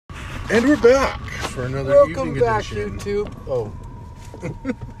And we're back for another Welcome evening back, edition. YouTube. Oh,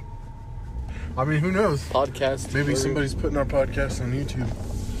 I mean, who knows? podcast. Maybe somebody's putting our podcast on YouTube.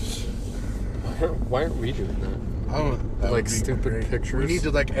 Why aren't we doing that? I don't. That Like would be stupid great. pictures? We need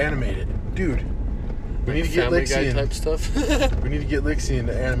to animate it, dude. We need to get Family Guy Lixie type stuff. We need to get Lixie in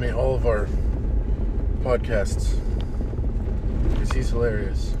to animate all of our podcasts because he's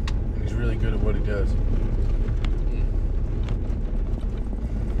hilarious and he's really good at what he does.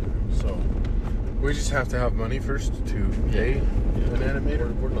 So we just have to have money first to pay an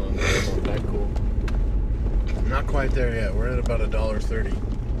animator. We're not that cool. Not quite there yet. We're at about $1.30.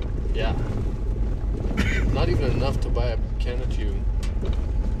 Yeah. Not even enough to buy a can of chew.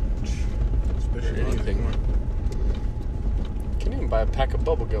 Especially Or anything. Can't even buy a pack of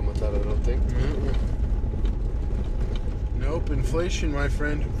bubble gum with that, I don't think. Nope, inflation, my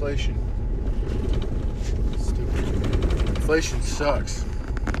friend, inflation. Stupid. Inflation sucks.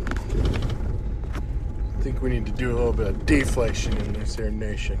 I think we need to do a little bit of deflation in this here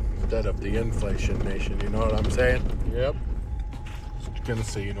nation instead of the inflation nation. You know what I'm saying? Yep. I was gonna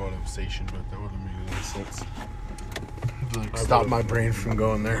say you know what I'm saying, but that wouldn't make any sense. Like, I stop would've- my brain from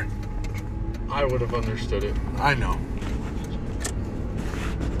going there. I would have understood it. I know.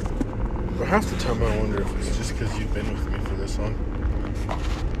 But half the time I wonder if it's just because you've been with me for this long.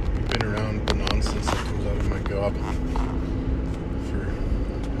 You've been around the nonsense that comes out of my gob. For,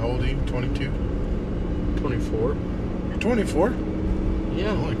 how old are you? 22? 24? You're 24?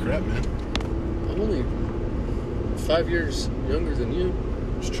 Yeah. Holy crap, man. I'm only 5 years younger than you.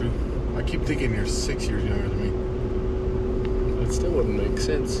 It's true. I keep thinking you're 6 years younger than me. It still wouldn't make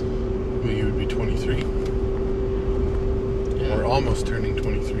sense. Well, you would be 23. Yeah. Or almost turning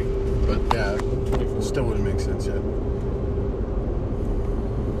 23. But yeah, 24. still wouldn't make sense yet.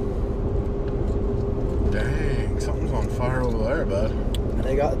 Dang, something's on fire over there, bud.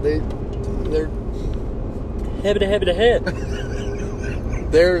 They're head to head.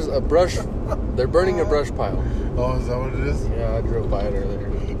 There's a brush. They're burning a brush pile. Oh, is that what it is? Yeah, I drove by it earlier.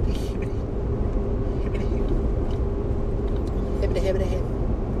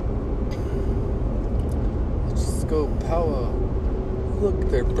 Let's go power. Look,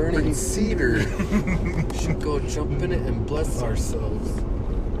 they're burning cedar. Should go jump in it and bless ourselves.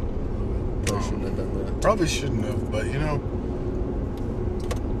 Probably shouldn't have done that. Probably shouldn't have, but you know,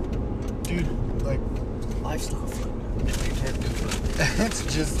 dude, like, Life's not fun. You can't do fun. it's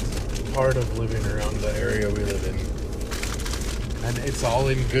just part of living around the area we live in. And it's all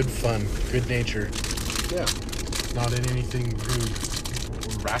in good fun, good nature, Yeah. not in anything rude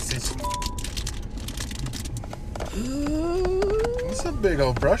or racist. What's a big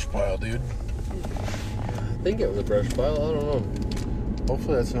old brush pile, dude? I think it was a brush pile. I don't know.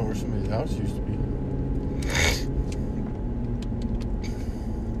 Hopefully that's not where somebody's house used to be.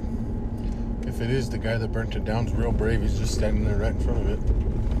 If it is, the guy that burnt it down's real brave. He's just standing there right in front of it.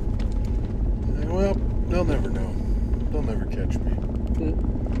 And, well, they'll never know. They'll never catch me.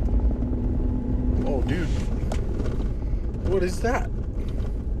 Oh, dude. What is that?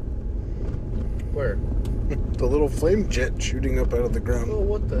 Where? The little flame jet shooting up out of the Oh, ground.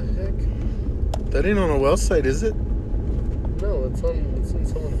 what the heck? That ain't on a well site, is it? No, it's in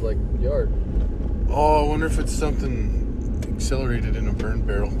someone's like yard. Oh, I wonder if it's something accelerated in a burn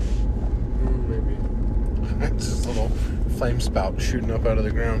barrel. Maybe. It's just a little flame spout shooting up out of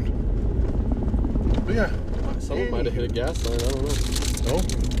the ground. But yeah. Someone might have hit a gas line. I don't know. Oh,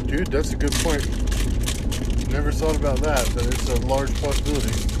 dude, that's a good point. Never thought about that, but it's a large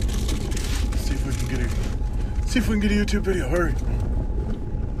possibility. Let's see if we can get a YouTube video. Hurry.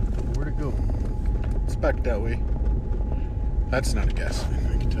 Where'd it go? It's back that way. That's not a gas line,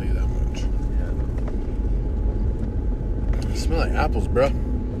 I can tell you that much. They smell like apples, bro.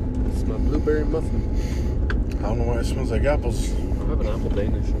 It's my blueberry muffin. I don't know why it smells like apples. I have an apple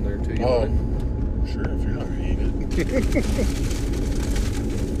Danish in there too. You Oh, want sure, if you're not gonna eat it.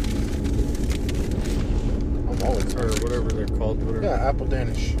 I'm all it? Or excited. whatever they're called. Whatever. Yeah, apple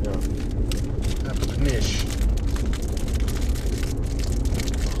Danish. Yeah. Apple Danish.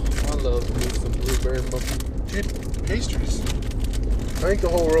 I love me some blueberry muffin. Dude, pastries. I think the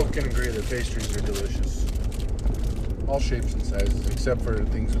whole world can agree that pastries are delicious. All shapes and sizes, except for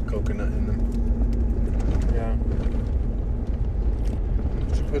things with coconut in them. Yeah.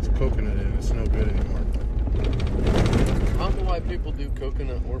 If you put the coconut in, it's no good anymore. I don't know why people do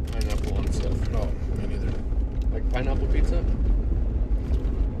coconut or pineapple on stuff. No, me neither. Like pineapple pizza?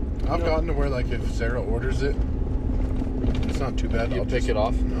 I've gotten to where, like, if Sarah orders it, it's not too bad. You pick it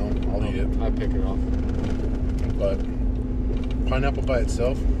off? No, I'll eat it. I pick it off. But pineapple by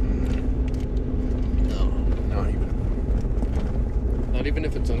itself, No. not even. Not even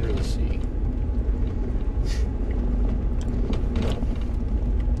if it's under the sea.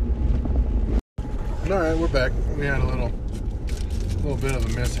 Alright, we're back. We had a little bit of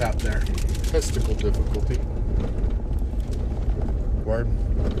a mishap there. Testicle difficulty. Word.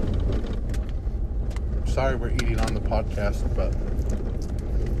 Sorry we're eating on the podcast, but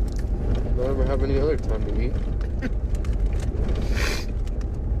Don't ever have any other time to eat.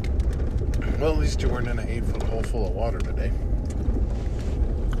 well, at least you weren't in an 8-foot hole full of water today.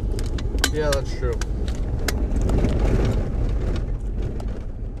 Yeah, that's true.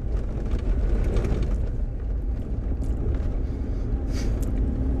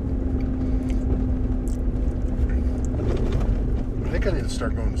 I think I need to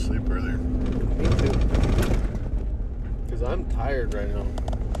start going to sleep earlier. Me too. Because I'm tired right now.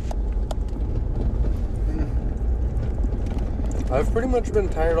 I've pretty much been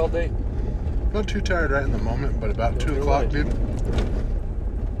tired all day. Not too tired right in the moment, but about 2 You're o'clock, right. dude.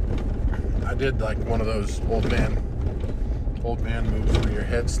 I did like one of those old man moves where your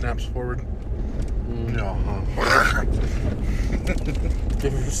head snaps forward. No, huh?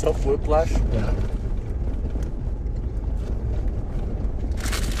 Give yourself whiplash. Yeah.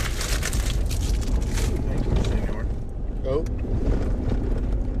 Oh.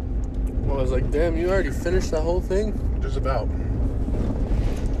 Well, I was like, damn, you already finished that whole thing? Just about.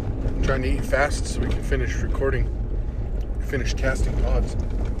 I'm trying to eat fast so we can finish recording. Finish casting pods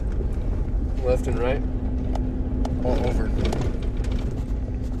Left and right. all over.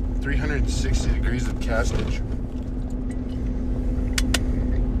 360 degrees of castage.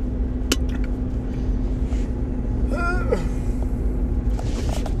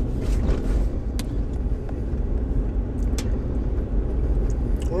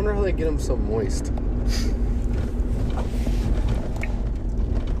 I wonder how they get them so moist.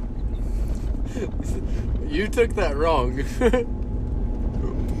 You took that wrong.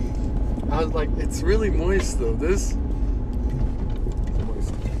 I was like, it's really moist though. This.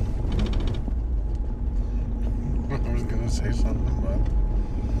 Moist. I was gonna say something,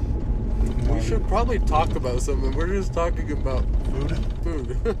 but We should probably talk about something. We're just talking about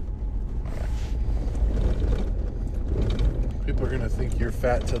food. people are gonna think you're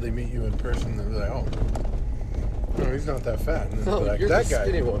fat till they meet you in person. They're like, oh, no, he's not that fat. And No, they're like, you're that the guy,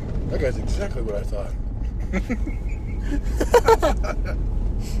 skinny one. that guy's exactly what I thought.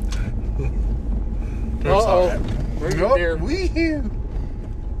 That's all right. Where's Nope, your deer? wee-hoo.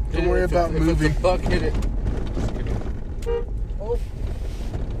 Don't worry about If moving. it's a buck, hit it. Just kidding. Oh.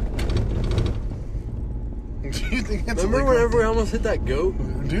 Do you think it's Remember illegal? whenever we almost hit that goat?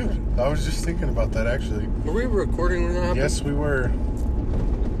 Dude, I was just thinking about that actually. Were we recording when that happened? Yes, we were.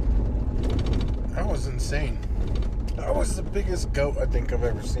 That was insane. That was the biggest goat I think I've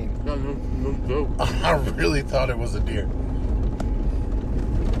ever seen. No goat. I really thought it was a deer.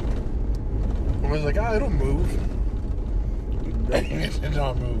 I was like, it'll move. It did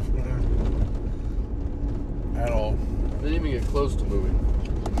not move. At all. Didn't even get close to moving.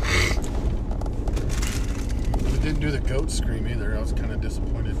 It didn't do the goat scream either. I was kind of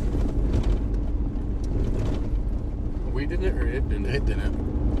disappointed. We didn't, or it didn't? It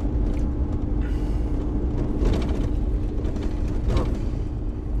didn't.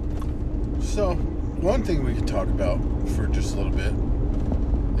 So, one thing we could talk about for just a little bit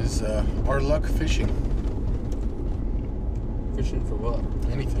is our luck fishing. Fishing for what?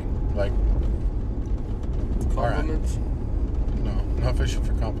 Anything. Like, Compliments? no, not fishing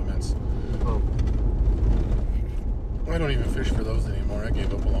for compliments. Oh. I don't even fish for those anymore. I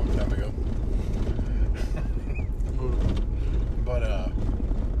gave up a long time ago. But,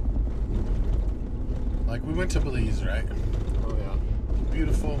 like, we went to Belize, right? Oh, yeah.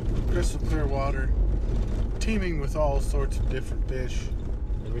 Beautiful, crystal clear water, teeming with all sorts of different fish.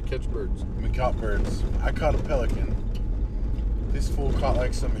 And we catch birds. We caught birds. I caught a pelican. This fool caught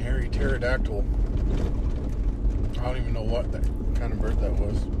like some hairy pterodactyl. I don't even know what that kind of bird that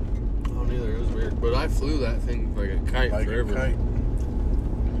was. I don't either. It was weird. But I flew that thing like a kite Like forever. a kite.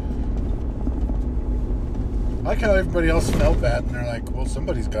 I like how everybody else felt bad, and they're like, well,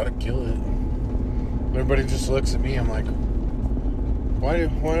 somebody's got to kill it. Everybody just looks at me. I'm like,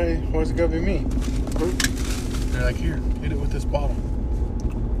 why's it got to be me? They're like, here, hit it with this bottle.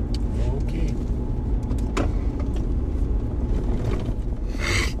 Okay.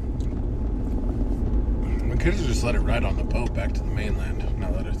 We could have just let it ride on the boat back to the mainland,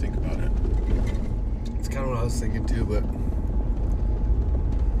 now that I think about it. It's kind of what I was thinking too, but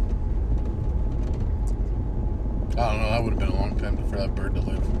I don't know, that would have been a long time for that bird to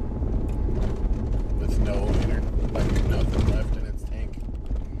live. With no inner, like nothing left in its tank.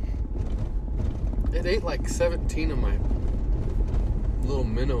 it ate like 17 of my little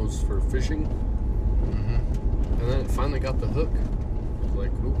minnows for fishing. Mm-hmm. And then it finally got the hook. I was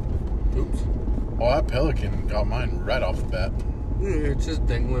like, oops. Well, that pelican got mine right off the bat. It's just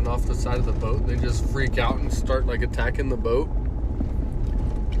dangling off the side of the boat. They just freak out and start like attacking the boat.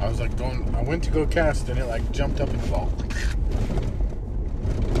 I was like I went to go cast and it like jumped up in the ball.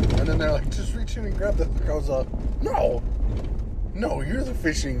 And then they're like, just reach in and grab the hook. I was like, no, you're the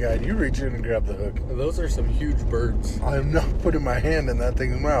fishing guide. You reach in and grab the hook. Those are some huge birds. I am not putting my hand in that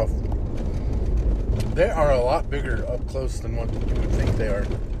thing's mouth. They are a lot bigger up close than what you would think they are.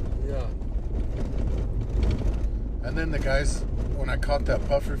 Yeah. And then the guys, when I caught that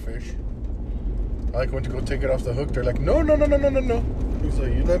puffer fish, I like went to go take it off the hook. They're like, no. He's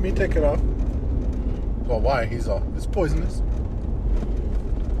like, you let me take it off. Well, why? He's all, it's poisonous.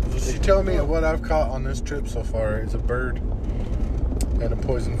 She telling me what I've caught on this trip so far is a bird and a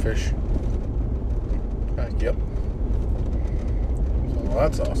poison fish. Yep. So, well,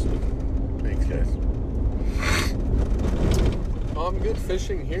 that's awesome. Thanks, guys. Oh, I'm good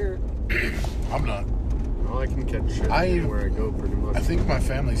fishing here. I'm not. Oh, I can catch shit anywhere I go, pretty much. I think my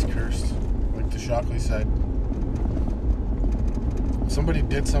family's cursed. Like the Shockley side. Somebody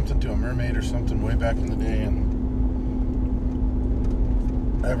did something to a mermaid or something way back in the day, and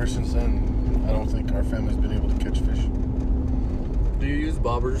ever since then, I don't think our family's been able to catch fish. Do you use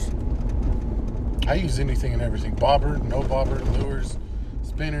bobbers? I use anything and everything. Bobber, no bobber, lures,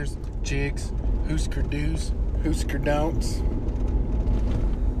 spinners, jigs, Husker do's, Husker don'ts.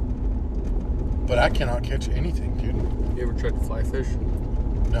 But I cannot catch anything, dude. You ever tried to fly fish?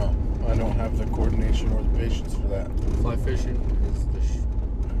 No, I don't have the coordination or the patience for that. Fly fishing is the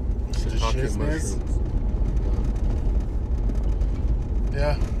shiitake shizness? mushrooms.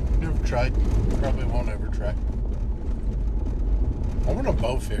 Yeah, never tried. Probably won't ever try. I want to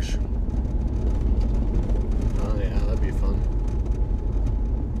bow fish. Oh yeah, that'd be fun.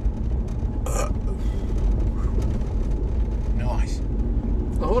 Nice.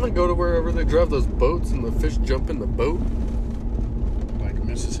 I want to go to wherever they drive those boats and the fish jump in the boat. Like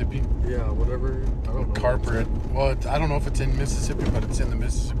Mississippi. Yeah, whatever. I don't know. Carp or well, I don't know if it's in Mississippi, but it's in the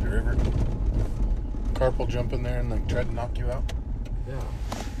Mississippi River. Carp will jump in there and like try to knock you out. Yeah.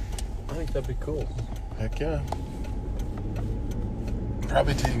 I think that'd be cool. Heck yeah.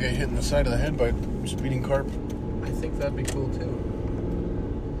 Probably till you get hit in the side of the head by a speeding carp. I think that'd be cool too.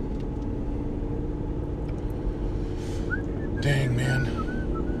 Dang, man.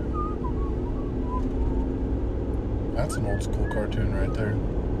 That's an old school cartoon right there.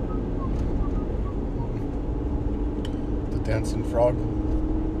 The dancing frog.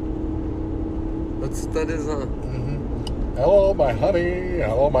 That is Mm-hmm. Hello, my honey.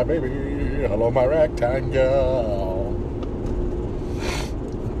 Hello, my baby. Hello, my ragtime girl.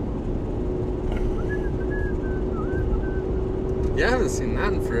 Yeah, I haven't seen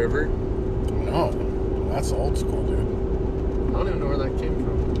that in forever. No, that's old school, dude. I don't even know where that came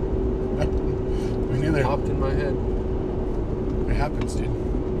from. Me neither. It popped in my head. It happens, dude.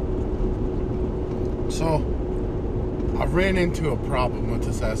 So, I've ran into a problem with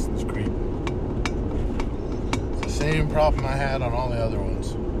Assassin's Creed. It's the same problem I had on all the other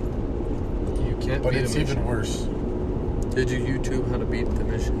ones. You can't But beat it's a mission. even worse. Did you YouTube how to beat the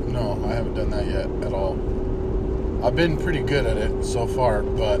mission? No, I haven't done that yet at all. I've been pretty good at it so far,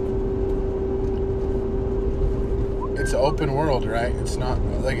 but it's an open world, right? It's not,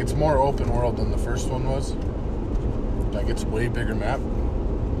 like, it's more open world than the first one was. Like, it's a way bigger map.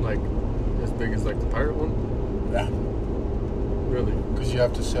 Like, as big as like the pirate one? Yeah. Really? Because you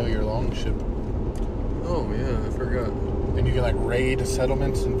have to sail your longship. Oh, yeah, I forgot. And you can, like, raid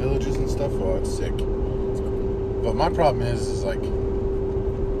settlements and villages and stuff. Oh, it's sick. But my problem is like,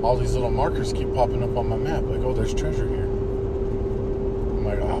 all these little markers keep popping up on my map. Like, oh, there's treasure here. I'm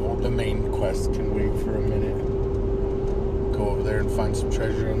like, oh, well, the main quest can wait for a minute. Go over there and find some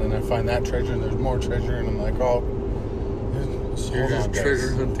treasure, and then I find that treasure, and there's more treasure, and I'm like, oh, You're hold just on, guys.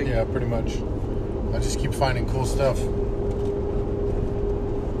 treasure hunting? Yeah, pretty much. I just keep finding cool stuff.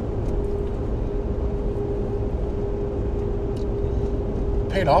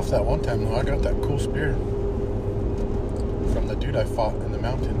 Paid off that one time, though. I got that cool spear from the dude I fought in the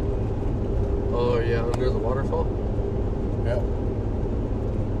mountain. Oh, yeah, under the waterfall? Yeah.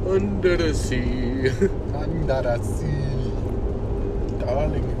 Under the sea. Under the sea.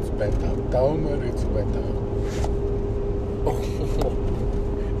 Darling, it's better. Down where it's better.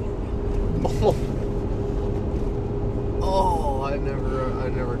 Oh, I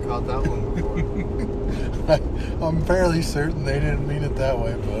never caught that one before. I'm fairly certain they didn't mean it that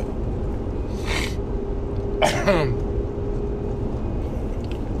way, but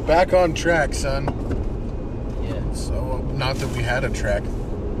back on track, son. Yeah. So, not that we had a track,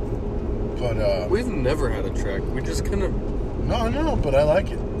 but We've never had a track. We just kind of no, but I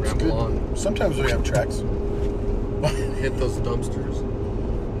like it. It's ramble good. on, Sometimes we have tracks. hit those dumpsters.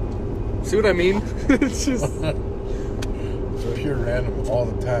 See what I mean? It's just Pure random all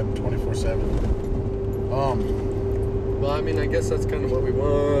the time, 24/7. Well, I mean, I guess that's kind of what we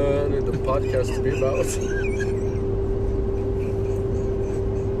wanted the podcast to be about.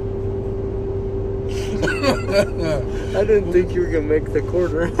 I didn't think you were gonna make the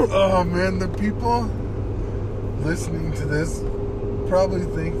quarter. Oh man, the people listening to this probably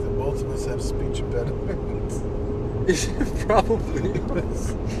think that both of us have speech impediments. Probably.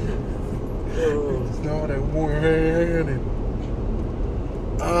 It's not what I wanted.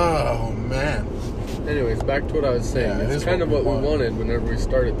 Oh man. Anyways, back to what I was saying. Yeah, it's kind of what we wanted whenever we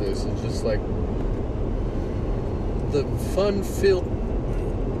started this. It's just like the fun-filled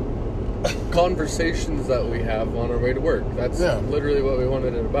conversations that we have on our way to work. That's literally what we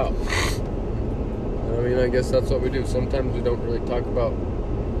wanted it about. I mean, I guess that's what we do. Sometimes we don't really talk about.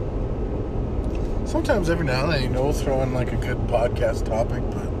 Sometimes every now and then, we'll throw in like a good podcast topic,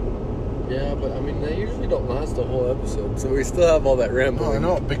 but yeah, but I mean, they usually don't last a whole episode, so we still have all that rambling.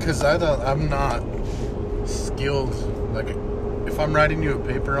 no, I know, because I'm not skilled. Like, if I'm writing you a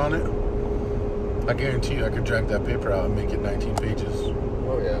paper on it, I guarantee you I could drag that paper out and make it 19 pages.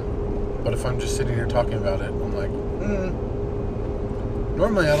 Oh yeah. But if I'm just sitting here talking about it, I'm like,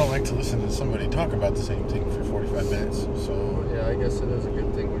 Normally, I don't like to listen to somebody talk about the same thing for 45 minutes. So yeah, I guess it is a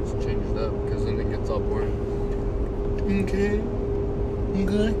good thing we just change it up, because then it gets all boring. Okay.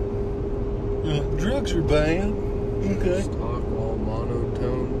 Drugs are bad. Okay. Just talk all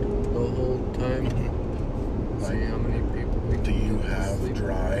monotone the whole time. See how many people we Do can you get to have sleep.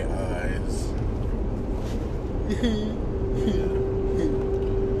 dry eyes?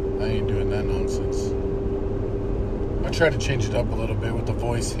 I ain't doing that nonsense. I try to change it up a little bit with the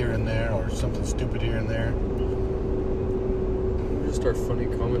voice here and there, or something stupid here and there. Just our funny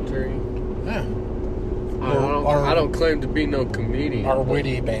commentary. Yeah. I don't claim to be no comedian. Our but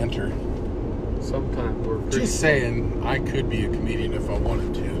witty banter. Sometimes we're pretty. Just saying, I could be a comedian if I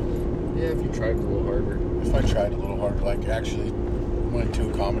wanted to. Yeah, if you tried a little harder. If I tried a little harder, like actually went to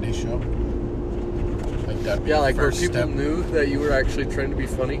a comedy show. Like that. Yeah, like where people knew that you were actually trying to be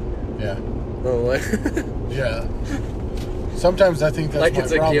funny. Yeah. Oh, like Yeah. Sometimes I think that's like my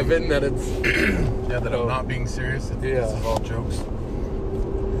it's problem. a given that it's Yeah, that I'm not being serious. Yeah. This is all jokes.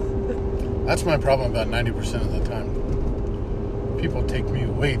 That's my problem about 90% of the time. People take me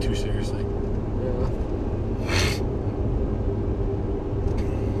way too seriously. yeah.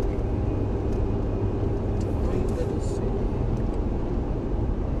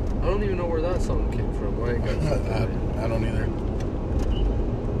 I don't even know where that song came from. Why it got stuck in I don't either.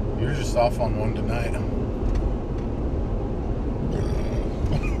 You're just off on one tonight.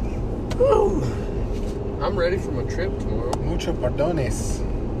 I'm ready for my trip tomorrow. Mucho pardones.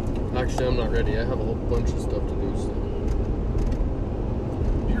 Actually, I'm not ready. I have a whole bunch of stuff to do. So.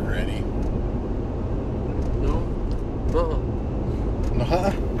 You're ready. No. Nah.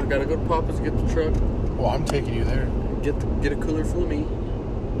 I gotta go to Papa's, get the truck, Well, I'm taking you there. get a cooler full of meat.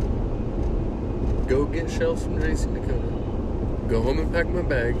 Go get shelves from Jason Dakota. Go home and pack my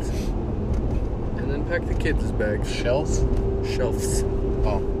bags. And then pack the kids' bags. Shells? Shelves.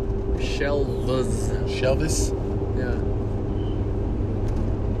 Oh. Shelves. Shelvis? Yeah.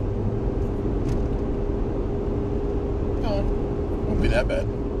 Oh. Won't be that bad.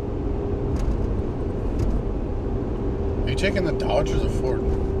 Are you taking the Dodge or the Ford?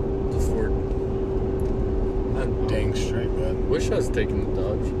 The Ford. Dang straight, bud. Wish I was taking the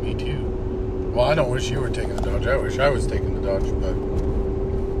Dodge. Me too. Well, I don't wish you were taking the Dodge. I wish I was taking the Dodge, but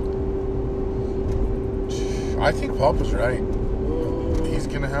I think Papa's right. He's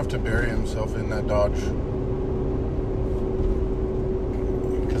gonna have to bury himself in that Dodge.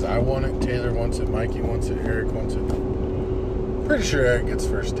 Because I want it, Taylor wants it, Mikey wants it, Eric wants it. Pretty sure Eric gets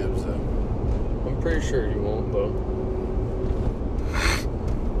first dibs though. I'm pretty sure he won't, though.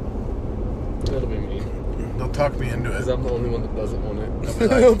 That'll be me. They'll talk me into Because it. I'm the only one that doesn't want it. They'll be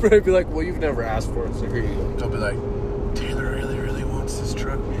like- They'll probably be like, well, you've never asked for it, so here you go. They'll be like, Taylor really, really wants this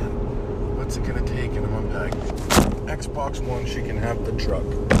truck, man. What's it gonna take? And I'm like, Xbox One, she can have the truck.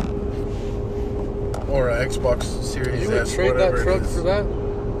 Or a Xbox Series You would S, trade that whatever it truck is. for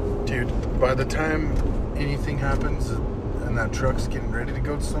that? Dude, by the time anything happens and that truck's getting ready to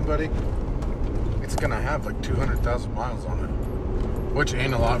go to somebody, it's gonna have like 200,000 miles on it. Which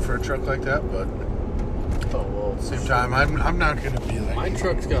ain't a lot for a truck like that, but Oh, well. at the same time, I'm not gonna be like... My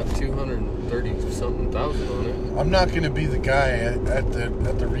truck's got 230-something thousand on it. I'm not gonna be the guy at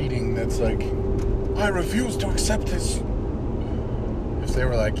the reading that's like, I refuse to accept this. If they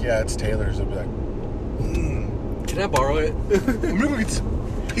were like, yeah, it's Taylor's, I'd be like, Can I borrow it? I'm gonna go get some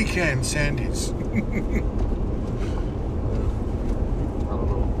pecan sandies. I don't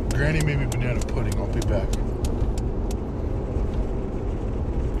know. Granny made me banana pudding. I'll be back.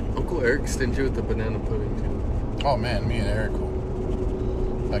 Uncle Eric stingy with the banana pudding too. Oh man, me and Eric will.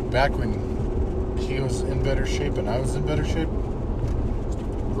 Like back when he was in better shape and I was in better shape.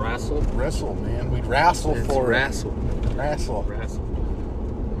 Wrestle, man. We'd wrestle for wrestle. it. Wrestle. Wrestle.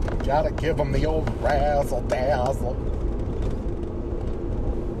 Gotta give him the old razzle dazzle.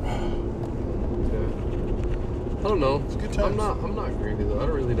 I don't know. It's good times. I'm not greedy though. I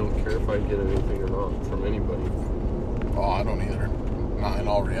really don't care if I get anything or not from anybody. Oh, I don't either. Not in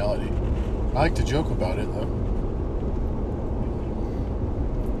all reality. I like to joke about it though.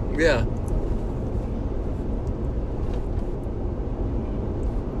 Yeah.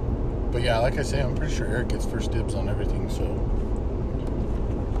 But yeah, like I say, I'm pretty sure Eric gets first dibs on everything, so.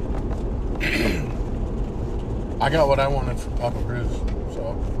 I got what I wanted from Papa Cruz,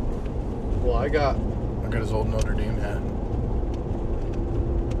 so. Well, I got his old Notre Dame hat.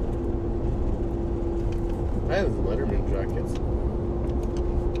 I have his Letterman jackets.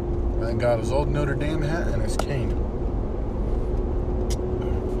 I got his old Notre Dame hat and his cane. I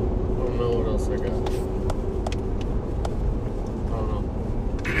don't know what else I got. I don't know.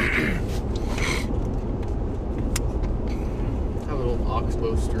 I have an old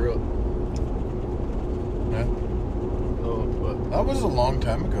Oxbow stirrup. Yeah. Oh, what? That was a long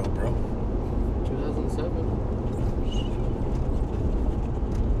time ago, bro. 2007.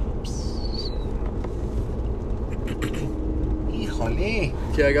 Híjole.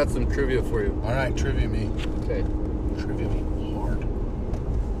 Okay, I got some trivia for you. All right, trivia me. Okay. Trivia me hard.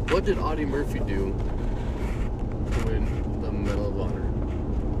 What did Audie Murphy do to win the Medal of Honor?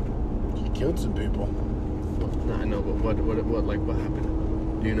 He killed some people. No, I know, but what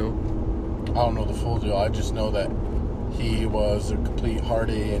happened? Do you know? I don't know the full deal. I just know that he was a complete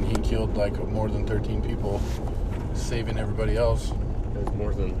hardy and he killed like more than 13 people, saving everybody else. It was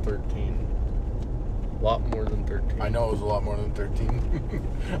more than 13. A lot more than 13. I know it was a lot more than 13.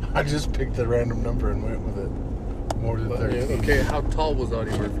 I just picked a random number and went with it. More than 13. Yeah, okay, how tall was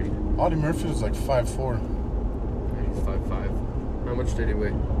Audie Murphy? Audie Murphy was like 5'4". Yeah, he's 5'5". How much did he weigh?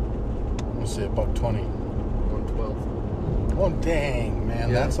 I'm gonna say about 20. 112. Oh dang, man,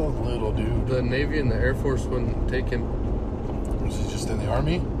 Yeah. that's a little dude. The Navy and the Air Force wouldn't take him. Was he just in the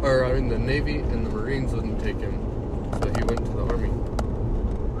Army? Or, I mean, the Navy and the Marines wouldn't take him. So he went to the Army.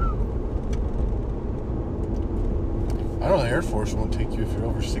 I know the Air Force won't take you if you're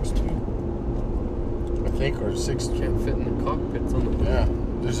over 6'2". I think, or 6'2". Can't fit in the cockpits on the plane. Yeah,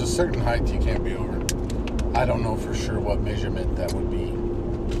 there's a certain height you can't be over. I don't know for sure what measurement that would be.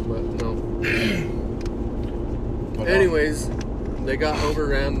 But no. But, Anyways, they got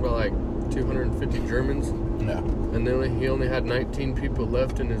overran by like 250 Germans. Yeah. And he only had 19 people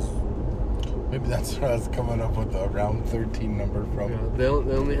left in his... Maybe that's where I was coming up with the around 13 number from. Yeah, they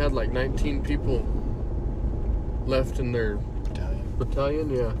only had like 19 people left in their battalion,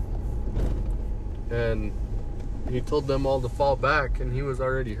 yeah. And he told them all to fall back, and he was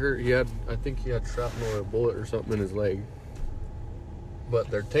already hurt. I think he had shrapnel or a bullet or something in his leg. But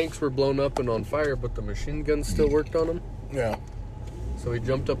their tanks were blown up and on fire, but the machine guns still worked on them. Yeah. So he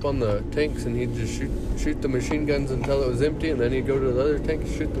jumped up on the tanks and he'd just shoot the machine guns until it was empty, and then he'd go to the other tank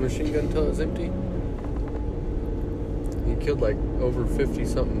and shoot the machine gun until it was empty. He killed like over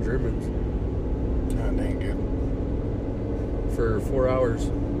 50-something Germans. God dang, dude. For 4 hours.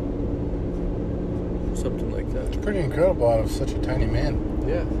 Something like that. It's pretty incredible out of such a tiny man.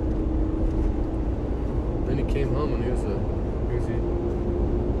 Yeah. Then he came home and he was a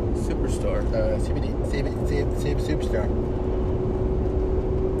superstar. Superstar.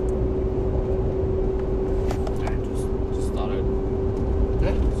 I just thought I'd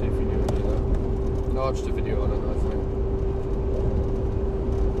see if you knew any of that. I watched a video on it last night.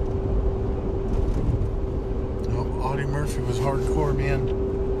 Oh, Audie Murphy was hardcore, man.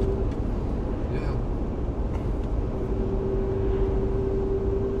 Yeah.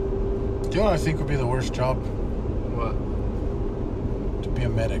 Do you know what I think would be the worst job? What? To be a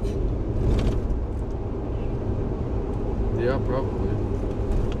medic. Yeah, probably.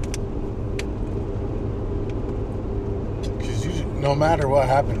 Because no matter what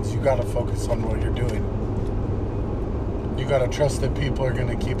happens, you gotta focus on what you're doing. You gotta trust that people are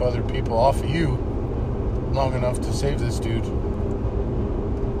gonna keep other people off of you long enough to save this dude.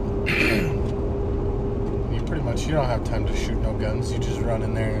 You don't have time to shoot no guns. You just run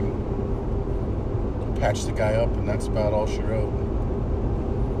in there and patch the guy up, and that's about all she wrote.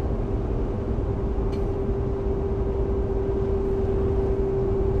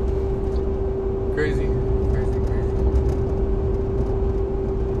 Crazy. Crazy, crazy.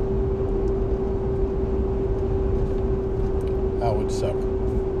 That would suck.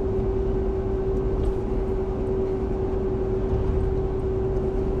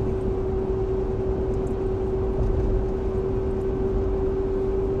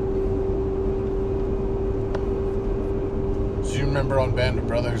 Do you remember on Band of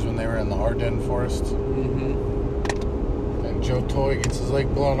Brothers when they were in the Ardennes forest? Mm-hmm. And Joe Toy gets his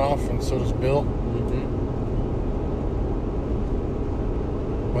leg blown off, and so does Bill. Mm-hmm.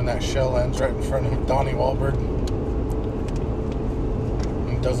 When that shell lands right in front of Donnie Wahlberg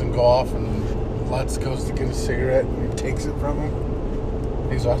and doesn't go off, and Lutz goes to get a cigarette and he takes it from him.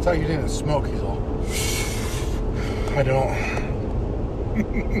 He's all, I thought you didn't smoke. He's all, I don't.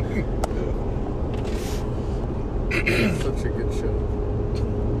 Such a good show.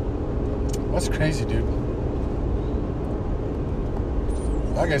 That's crazy, dude.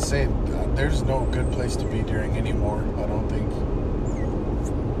 Like I say, there's no good place to be during any war, I don't think.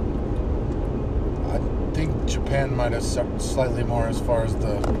 I think Japan might have sucked slightly more as far as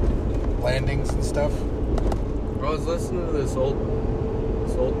the landings and stuff. I was listening to this old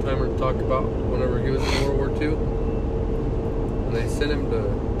timer talk about whenever he was in World War II, and they sent him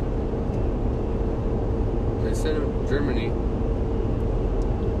to Germany,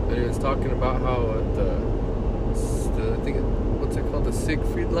 and he was talking about how at the I think what's it called, the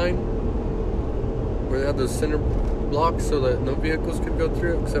Siegfried Line, where they had those center blocks so that no vehicles could go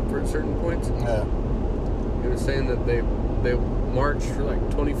through it except for at certain points. Yeah. He was saying that they marched for like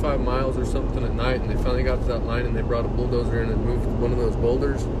 25 miles or something at night, and they finally got to that line, and they brought a bulldozer in and moved one of those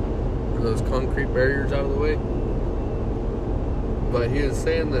boulders or those concrete barriers out of the way. But he was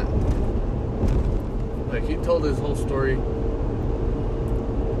saying that, like, he told his whole story,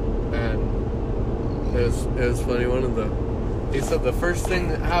 and it was funny. He said the first thing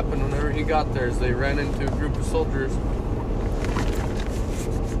that happened whenever he got there is they ran into a group of soldiers,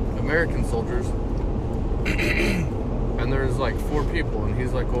 American soldiers, and there was like 4 people, and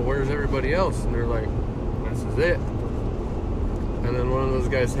he's like, well, where's everybody else? And they're like, this is it. And then one of those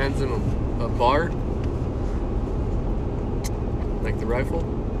guys hands him a bar, like the rifle,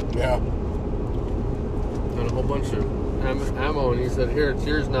 Yeah. and a whole bunch of ammo, and he said, here, it's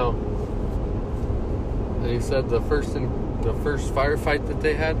yours now. And he said the first firefight that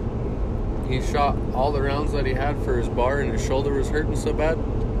they had, he shot all the rounds that he had for his bar, and his shoulder was hurting so bad,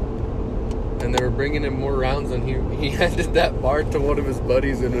 and they were bringing him more rounds, and he handed that bar to one of his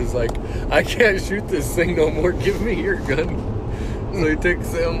buddies and was like, I can't shoot this thing no more, give me your gun. So he takes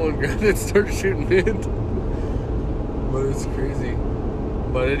the M1 gun and starts shooting it. But it's crazy.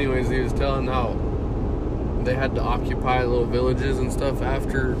 But anyways, he was telling how they had to occupy little villages and stuff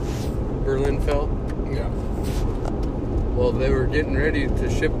after Berlin fell. Yeah. Well, they were getting ready to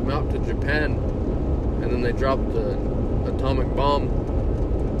ship them out to Japan, and then they dropped the atomic bomb,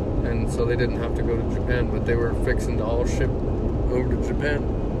 and so they didn't have to go to Japan, but they were fixing to all ship over to Japan.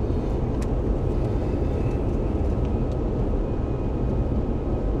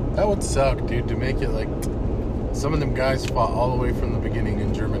 That would suck, dude, to make it like some of them guys fought all the way from the beginning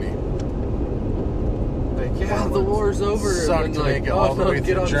in Germany. Like, yeah, the war's over. Sucked and to then, make it like, all the way get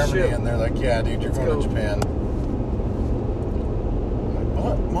through on the Germany, ship. and they're like, yeah, dude, you're Let's going go. to Japan. Like,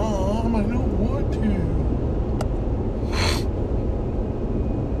 what, Mom? I don't want to.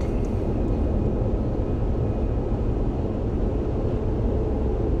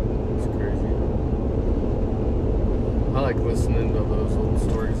 It's crazy. I like listening to those old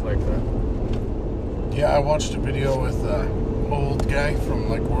stories like that. Yeah, I watched a video with an old guy from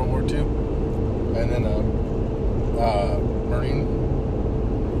like World War II, and then a Marine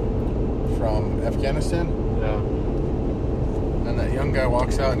from Afghanistan. Yeah. And that young guy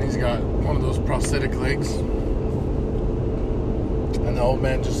walks out and he's got one of those prosthetic legs. And the old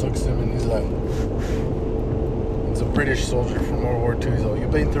man just looks at him and he's like, it's a British soldier from World War II. He's all, you've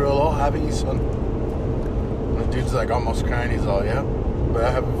been through a lot, haven't you, son? And the dude's like almost crying. He's all, yeah, but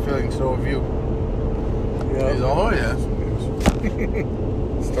I have a feeling so have you. Yeah. He's all, oh, yeah.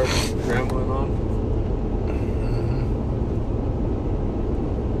 Starts rambling on.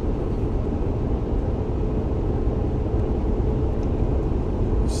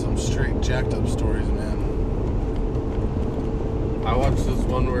 Some straight jacked up stories, man. I watched this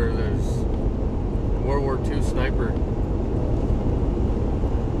one where there's World War II sniper.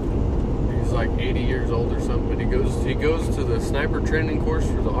 He's like 80 years old or something, but he goes to the sniper training course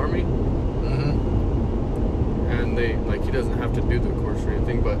for the army. And he doesn't have to do the course or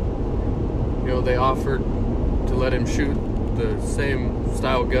anything, but they offered to let him shoot the same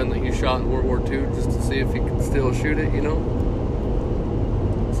style gun that he shot in World War II just to see if he could still shoot it,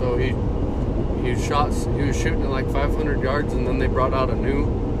 So he he was shooting at like 500 yards, and then they brought out a new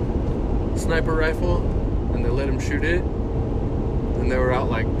sniper rifle, and they let him shoot it, and they were out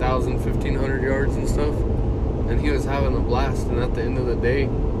like 1,000, 1,500 yards and stuff, and he was having a blast. And at the end of the day,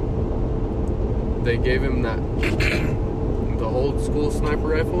 they gave him that the old school sniper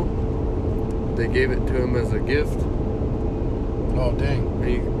rifle. They gave it to him as a gift. Oh, dang. And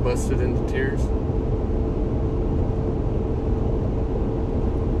he busted into tears.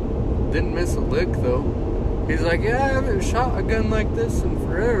 Didn't miss a lick though. He's like, yeah, I haven't shot a gun like this in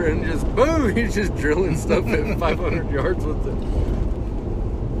forever, and just boom, he's just drilling stuff at 500 yards with it.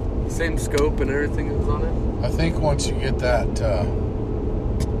 Same scope and everything that was on it. I think once you get that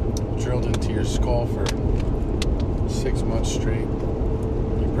drilled into your skull for 6 months straight,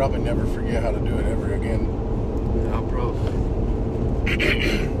 you probably never forget how to do it ever again. Yeah, probably.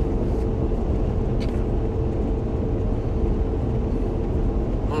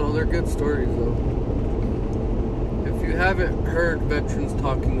 Oh, they're good stories though. If you haven't heard veterans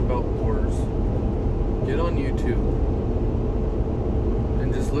talking about wars, get on YouTube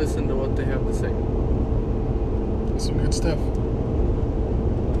and just listen to what they have to say. Some good stuff.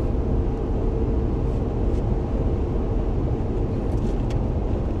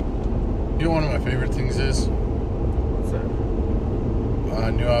 You know, one of my favorite things is, What's that? I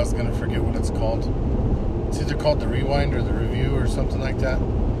knew I was going to forget what it's called. It's either called the Rewind or the Review or something like that.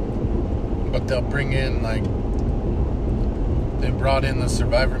 But they'll bring in, like, they brought in the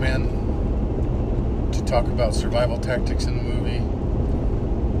Survivor Man to talk about survival tactics in the movie.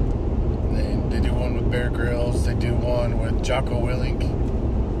 They do one with Bear Grylls. They do one with Jocko Willink.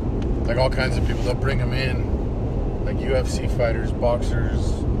 Like, all kinds of people. They'll bring them in. Like UFC fighters,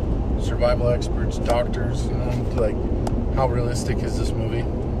 boxers, survival experts, doctors, you know, like, how realistic is this movie?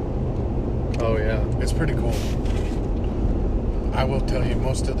 Oh yeah. It's pretty cool. I will tell you,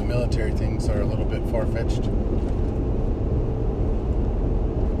 most of the military things are a little bit far-fetched.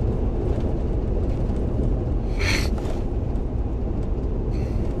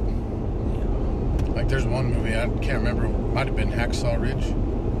 Like, there's one movie, I can't remember, it might have been Hacksaw Ridge.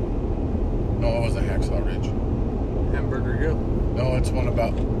 No, it wasn't Hacksaw Ridge. Hamburger Hill. No, it's one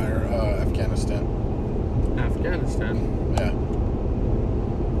about Afghanistan. Afghanistan. Yeah.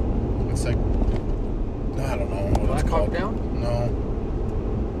 It's like, I don't know what Black it's called. Hawk Down? No.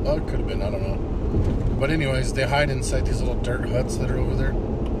 Oh, it could have been, I don't know. But anyways, they hide inside these little dirt huts that are over there.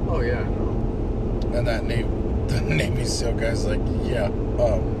 Oh yeah, I know. And that the Navy SEAL guy's like, yeah,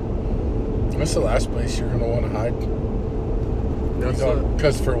 what's the last place you're going to want to hide?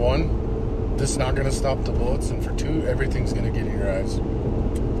 Because for one, this is not going to stop the bullets, and for two, everything's going to get in your eyes.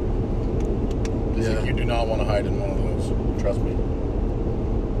 Yeah. Like, you do not want to hide in one of those. Trust me.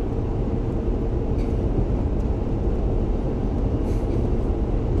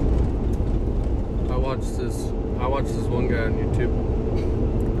 I watched this one guy on YouTube,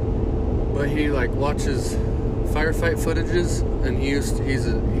 but he like watches firefight footages, and he's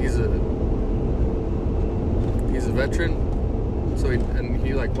a veteran, so he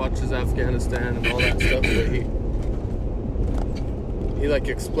like watches Afghanistan and all that stuff, but he like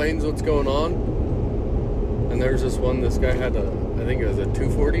explains what's going on. And there's this guy had I think it was a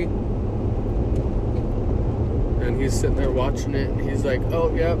 240, and he's sitting there watching it, and he's like,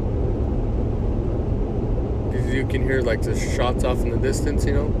 oh yeah, you can hear like the shots off in the distance,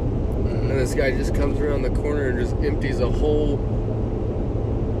 you know. And this guy just comes around the corner and just empties a whole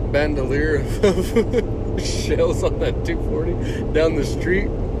bandolier of shells on that 240 down the street.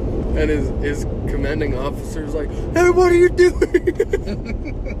 And his commanding officer's like, hey, what are you doing?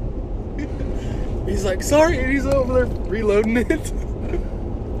 He's like, sorry, and he's over there reloading it.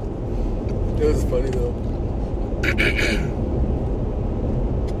 It was funny though.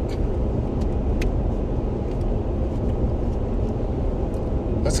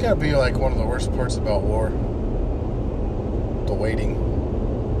 That's gotta be like one of the worst parts about war. The waiting.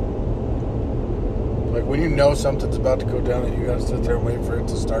 Like, when you know something's about to go down and you gotta sit there and wait for it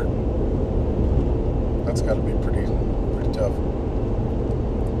to start. That's gotta be pretty tough.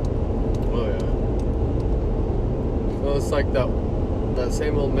 Oh yeah. Well, it's like that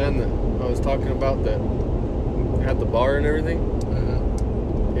same old man that I was talking about that had the bar and everything.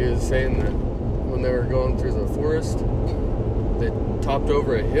 Mm-hmm. He was saying that when they were going through the forest, they topped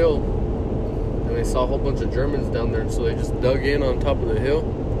over a hill, and they saw a whole bunch of Germans down there, so they just dug in on top of the hill,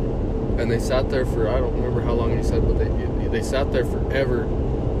 and they sat there for, I don't remember how long he said, but they sat there forever,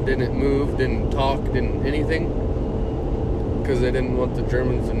 didn't move, didn't talk, didn't anything, because they didn't want the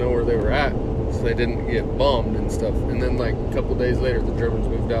Germans to know where they were at, so they didn't get bombed and stuff. And then like a couple days later, the Germans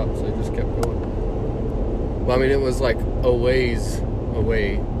moved out, so they just kept going. Well, I mean, it was like a ways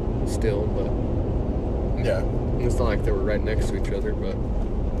away still, but Yeah. It's not like they were right next to each other, but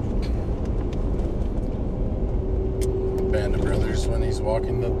Band of Brothers when he's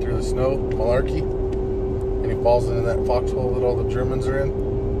walking up through the snow, malarkey, and he falls into that foxhole that all the Germans are in.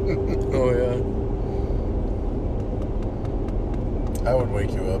 oh yeah. I would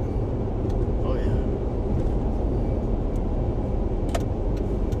wake you up. Oh yeah.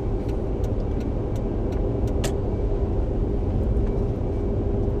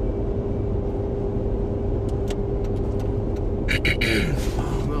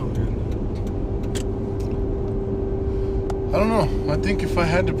 Oh no, man. I don't know. I think if I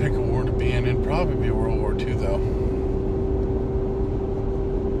had to pick a war to be in, it'd probably be World War II, though.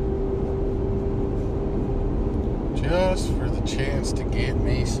 Just for the chance to get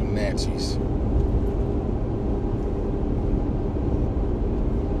me some Nazis.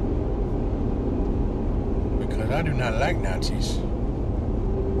 Because I do not like Nazis.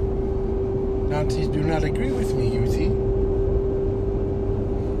 Nazis do not agree with me, you see.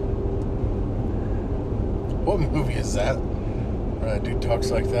 What movie is that? Where that dude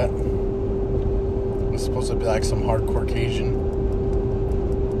talks like that? It's supposed to be like some hardcore Cajun.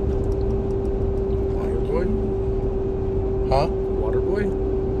 Waterboy? Huh? Waterboy?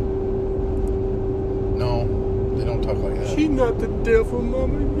 No, they don't talk like that. She not the devil,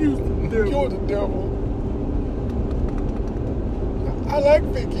 mama. You's the devil. You're the devil. I like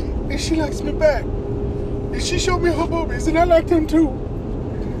Vicky, and she likes me back. And she showed me her boobies, and I liked them too.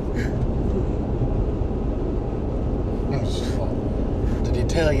 Did he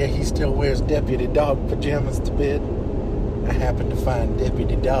tell you he still wears deputy dog pajamas to bed? I happened to find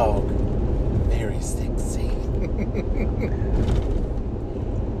deputy dog very sexy.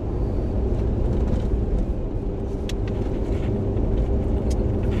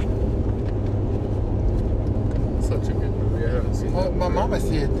 Such a good movie. I haven't seen Well, that. my mama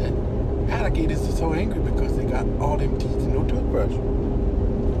said that alligators are so angry because they got all them teeth and no toothbrush.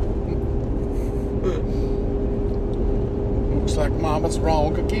 Looks like Mama's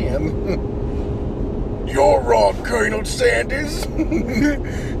wrong again. You're wrong, Colonel Sanders.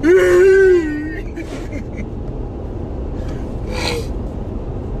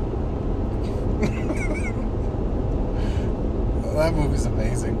 That movie's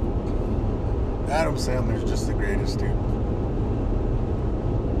amazing. Adam Sandler's just the greatest, dude.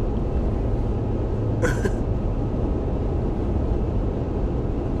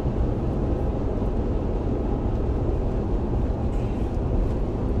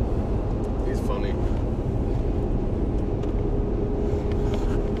 He's funny.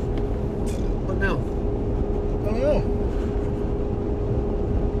 What now? I don't know.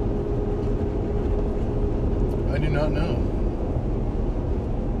 I do not know.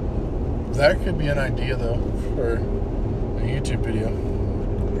 That could be an idea, though, for a YouTube video.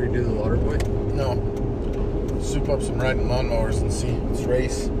 Redo the Waterboy? No. Soup up some riding lawnmowers and see. Let's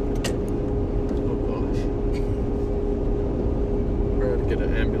race. Oh gosh. We're gonna get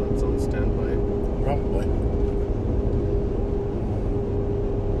an ambulance on standby. Probably.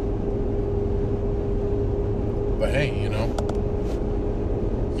 But hey, you know,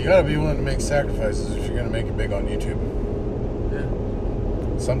 you gotta be willing to make sacrifices if you're gonna make it big on YouTube. Yeah.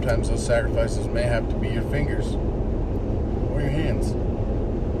 Sometimes those sacrifices may have to be your fingers or your hands.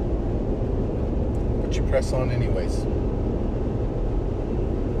 But you press on anyways.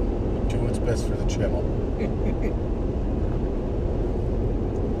 Do what's best for the channel.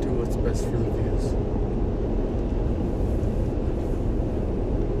 Do what's best for the views.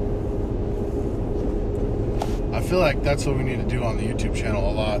 I feel like that's what we need to do on the YouTube channel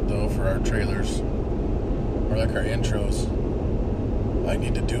a lot, though, for our trailers or like our intros. I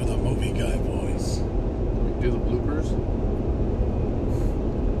need to do the movie guy voice. We do the bloopers.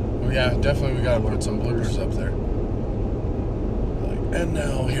 Well, yeah, definitely we gotta put some bloopers up there. Like, and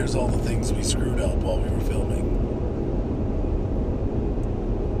now here's all the things we screwed up while we were filming.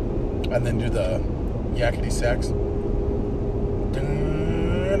 And then do the yakety sax.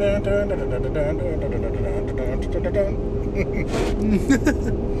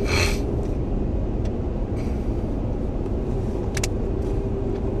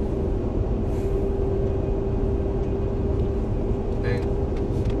 Dang.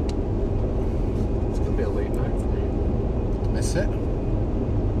 It's gonna be a late night for me. That's it. I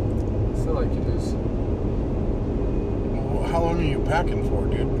feel like it is. Well, how long are you packing for,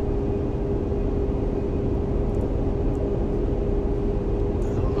 dude?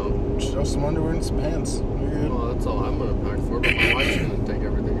 I don't know. Show some underwear and some pants. You're good. Well, that's all I'm gonna pack for, but my wife's gonna take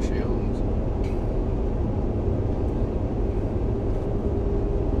everything she owns.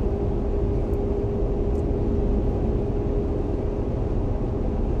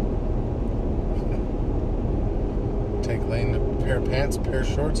 Laying a pair of pants, a pair of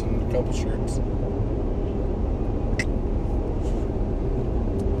shorts, and a couple shirts.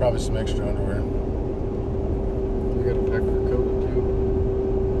 Probably some extra underwear. We got to pack her coat too.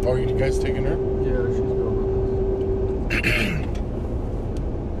 Oh, you guys taking her? Yeah, she's going with us.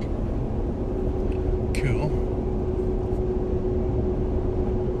 Cool.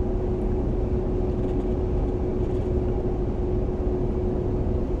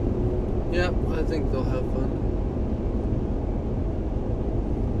 Yeah, I think they'll have fun.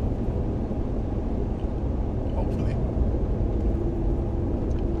 Hopefully.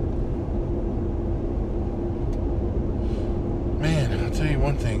 Man, I'll tell you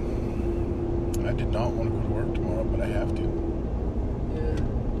one thing. I did not want to go to work tomorrow, but I have to. Yeah.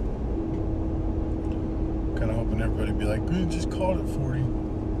 Kind of hoping everybody would be like, "Good, just called it 40."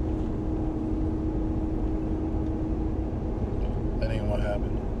 That ain't what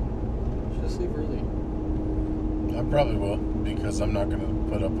happened. Just leave early. I probably will, because I'm not going to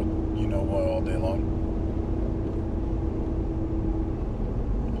put up with you know what all day long.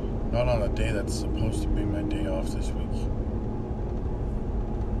 Not on a day that's supposed to be my day off this week.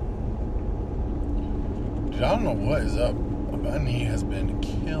 Dude, I don't know what is up. My knee has been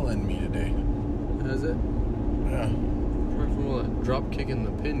killing me today. Has it? Yeah. Apart from all that drop kick in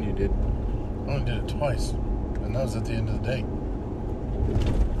the pin you did. I only did it twice, and that was at the end of the day.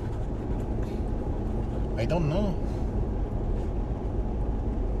 I don't know.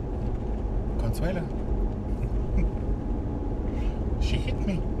 Consuela. She hit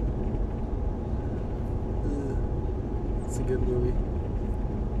me. It's a good movie.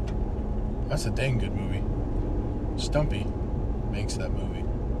 That's a dang good movie. Stumpy makes that movie.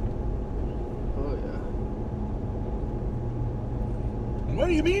 Oh, yeah. What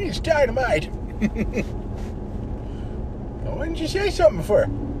do you mean it's dynamite? Why didn't you say something before?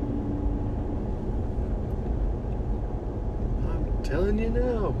 I'm telling you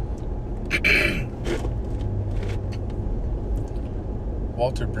now.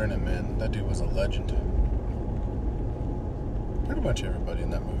 Walter Brennan, man, that dude was a legend. Pretty much everybody in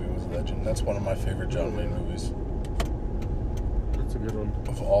that movie was a legend. That's one of my favorite John Wayne movies That's a good one.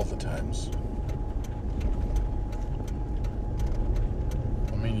 of all the times.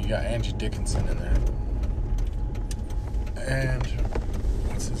 I mean, you got Angie Dickinson in there. And,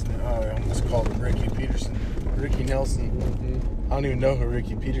 what's his name? Oh, I almost called him Ricky Peterson. Ricky Nelson. Mm-hmm. I don't even know who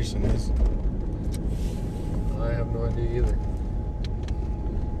Ricky Peterson is. I have no idea either.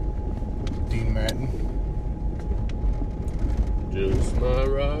 Dean Martin. Just my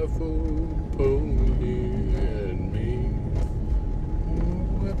rifle, pony, and me.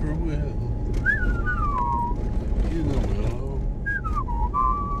 Whippoorwill. You will.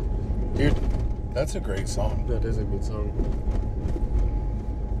 Dude, that's a great song. That is a good song.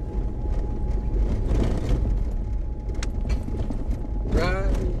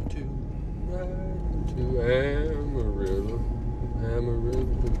 Ride to Amarillo, Amarillo.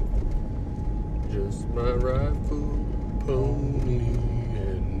 Just my rifle, pony,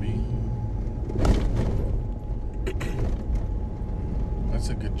 and me. That's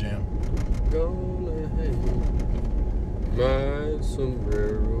a good jam. Gonna hang my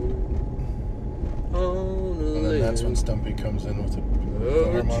sombrero on a And then that's when Stumpy comes in with the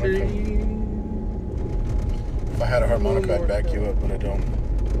harmonica. If I had a harmonica, I'd back you up, but I don't.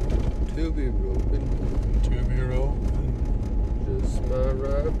 To be roping, To be rolling. just my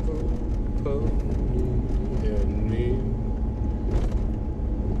rifle, pony, and me.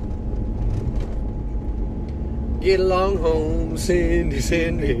 Get along home, Cindy,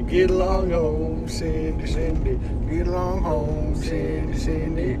 Cindy. Get along home, Cindy, Cindy. Get along home, Cindy,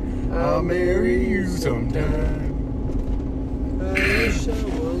 Cindy. I'll marry you sometime. I wish I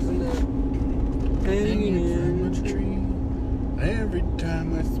wasn't out hanging in a tree. Every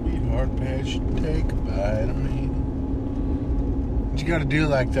time my sweetheart passed, she'd take a bite of me. But you gotta do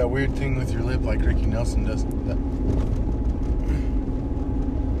like that weird thing with your lip, like Ricky Nelson does.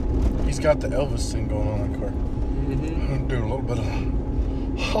 He's got the Elvis thing going on in the car. Mm-hmm. I'm doing a little bit of.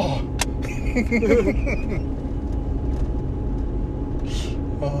 Oh.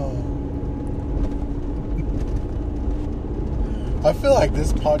 I feel like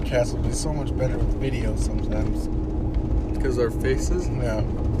this podcast would be so much better with video sometimes. Because our faces? Yeah.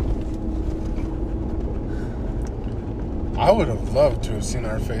 I would have loved to have seen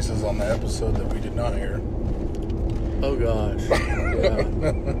our faces on the episode that we did not hear. Oh gosh. Yeah.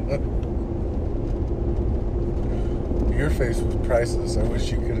 Your face was priceless. I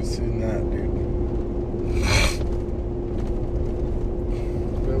wish you could have seen that, dude.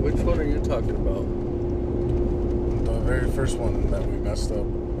 Now, which one are you talking about? The very first one that we messed up.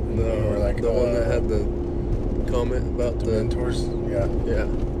 We were like, the one that had the comment about the Mentors? Yeah. Yeah.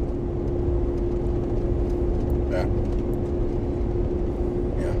 Yeah.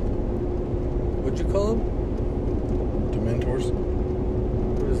 Yeah. What'd you call them? Dementors.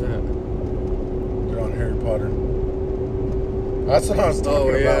 What is that? They're on Harry Potter. That's what I was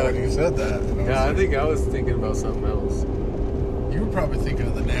talking about when you said that. Yeah, I think I was thinking about something else. You were probably thinking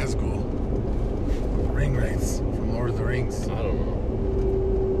of the Nazgul. Ring Wraiths from Lord of the Rings. I don't know.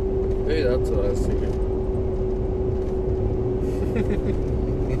 Maybe that's what I was thinking.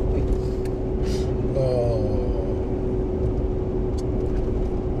 Oh.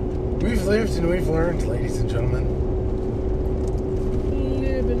 We've lived and we've learned, ladies and gentlemen.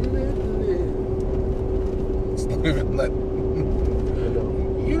 Live and let live. It's not even let. I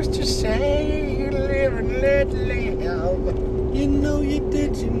know. Used to say you live and let live. You know you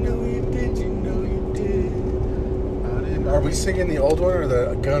did, you know you did, you know you did. Are we singing the old one or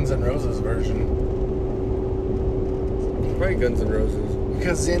the Guns N' Roses version? Probably Guns N' Roses.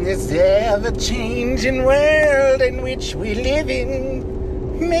 Because in this ever-changing world in which we live in,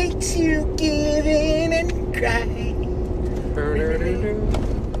 makes you give in and cry.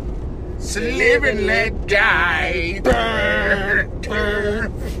 So live and let die.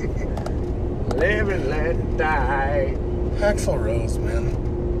 Live and let die. Axl Rose, man.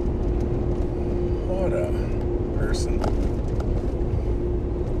 What a person.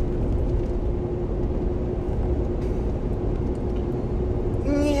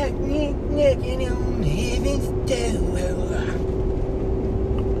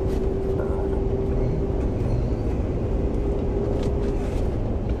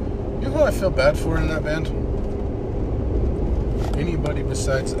 You know who I feel bad for in that band? Anybody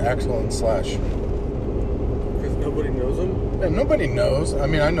besides Axl and Slash. Because nobody knows them? Yeah, nobody knows. I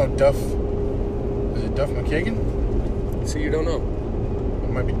mean, I know Duff. Is it Duff McKagan? So you don't know?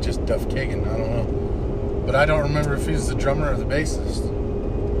 It might be just Duff Kagan. I don't know. But I don't remember if he's the drummer or the bassist.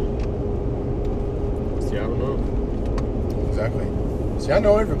 See, I don't know. Exactly. See, I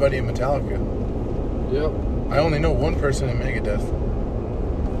know everybody in Metallica. Yep. I only know one person in Megadeth.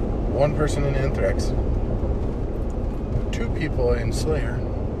 One person in Anthrax. 2 people in Slayer.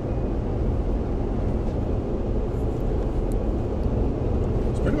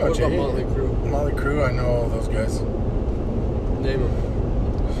 It's pretty much What about it. Motley Crue? Motley Crue, I know all those guys. Name them.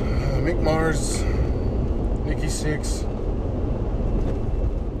 Mick Mars, Nikki Sixx,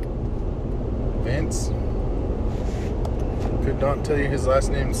 Vince. Could not tell you his last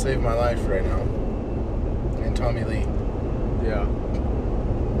name to save my life right now. And Tommy Lee. Yeah.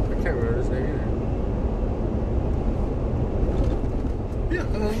 I can't remember his name either. Yeah, I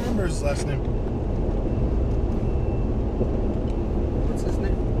don't remember his last name. What's his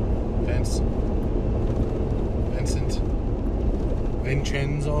name? Vince. Vincent.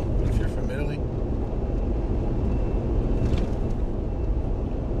 Vincenzo, if you're from Italy.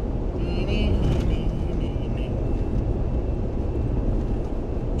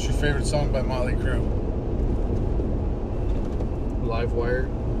 What's your favorite song by Motley Crue? Live Wire.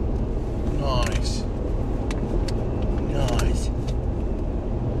 Nice. Nice.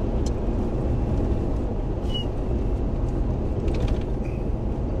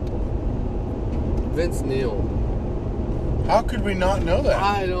 Vince Neil. How could we not know that?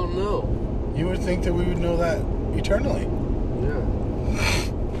 I don't know. You would think that we would know that eternally. Yeah.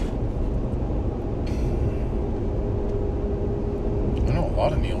 I know a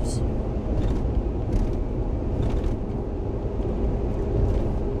lot of Neils.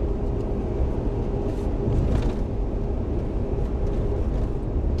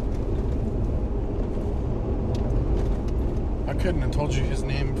 I couldn't have told you his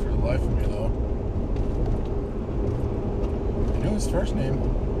name for the life of me, though. I knew his first name.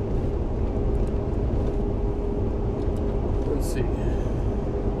 Let's see.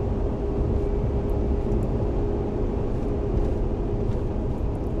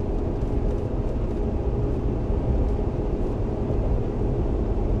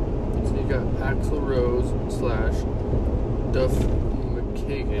 So you got Axl Rose / Duff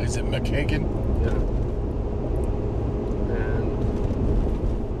McKagan. Is it McKagan? Yeah. And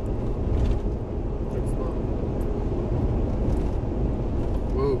that's not.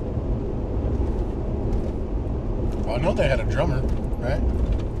 Whoa. Well, I know they had a drummer, right?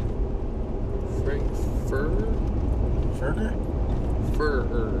 Frank Ferger?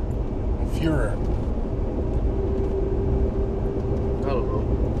 Furrer. Führer. I don't know.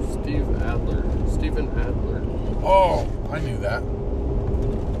 Steven Adler. Oh, I knew that.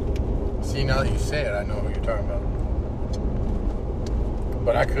 See, now that you say it, I know who you're talking about.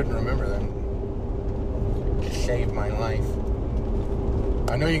 But I couldn't remember them. To save my life.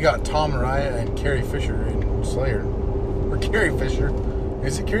 I know you got Tom Araya and Carrie Fisher in Slayer. Or Carrie Fisher.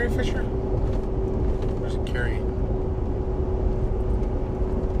 Is it Carrie Fisher? Or is it Carrie?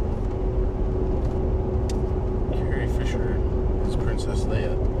 Carrie Fisher is Princess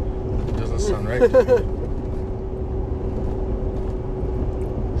Leia. It doesn't sound right to me.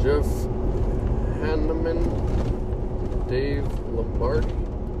 Jeff Hanneman, Dave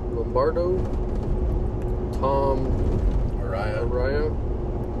Lombardo, Tom Araya,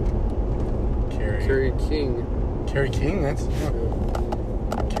 Carrie King. Carrie King? That's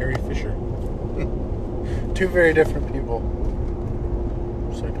Carrie Fisher. Two very different people.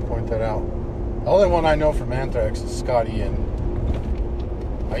 Just like to point that out. The only one I know from Anthrax is Scott Ian.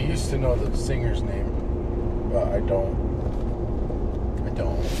 I used to know the singer's name, but I don't.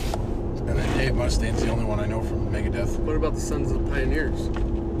 And then Dave Mustaine's the only one I know from Megadeth. What about the Sons of the Pioneers?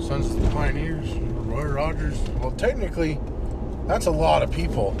 Sons of the Pioneers, Roy Rogers. Well, technically, that's a lot of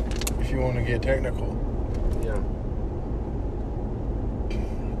people if you want to get technical. Yeah.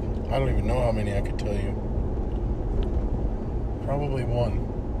 I don't even know how many I could tell you. Probably one.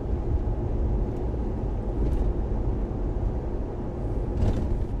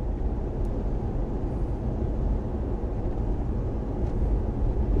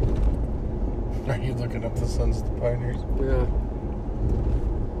 Are you looking up the Sons of the Pioneers? Yeah.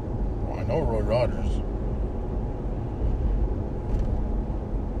 Well, I know Roy Rogers.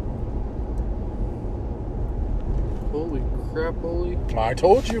 Holy crap, holy. I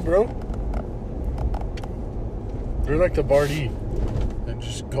told you, bro. They're like the Bardee. They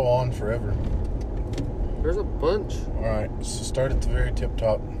just go on forever. There's a bunch. Alright, so start at the very tip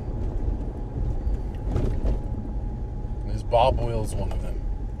top. Is Bob Wills one of them?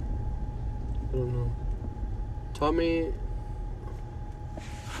 I don't know. Tommy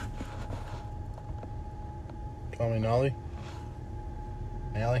Nally?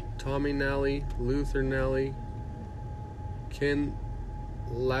 Nally? Tommy Nally, Luther Nally, Ken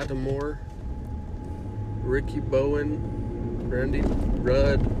Lattimore, Ricky Bowen, Randy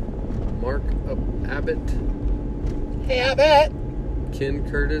Rudd, Mark Abbott, Hey, Abbott! Ken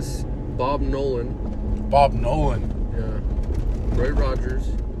Curtis, Bob Nolan, Bob Nolan. yeah, Roy Rogers,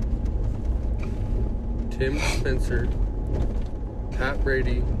 Tim Spencer, Pat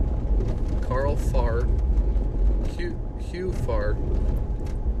Brady, Carl Farr, Hugh Farr,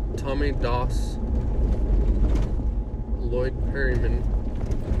 Tommy Doss, Lloyd Perryman,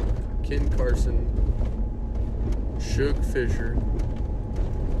 Ken Carson, Shug Fisher.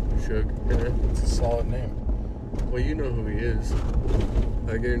 Shug, yeah. It's a solid name. Well, you know who he is.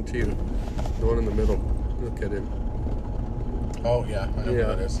 I guarantee you. The one in the middle. Look at him. Oh, yeah, I know who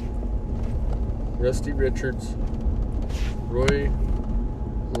that is. Rusty Richards, Roy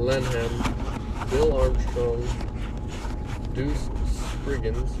Lenham, Bill Armstrong, Deuce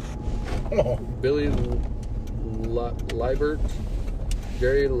Spriggins, Oh, Billy Liebert,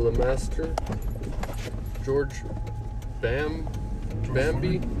 Gary Lemaster, George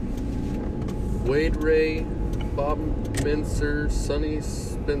Bambi, Wade Ray, Bob Menser, Sonny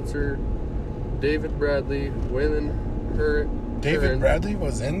Spencer, David Bradley, Waylon Hurrick. David Bradley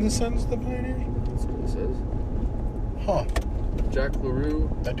was in the Sons of the Pioneers? That's what it says. Huh. Jack LaRue,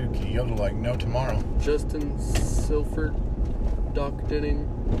 That dude can yodel like no tomorrow. Justin Silford, Doc Denning,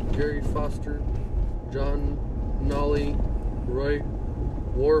 Gary Foster, John Nolly, Roy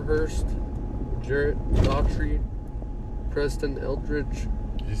Warhurst, Jarrett Daughtry, Preston Eldridge,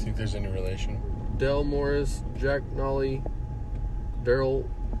 Do you think there's any relation? Del Morris, Jack Nolly, Daryl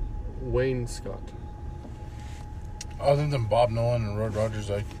Wayne Scott, Other than Bob Nolan and Roy Rogers,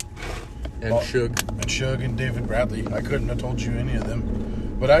 and Bob- Shug. and Shug and David Bradley, I couldn't have told you any of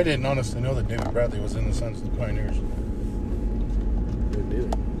them. But I didn't honestly know that David Bradley was in the Sons of the Pioneers. Didn't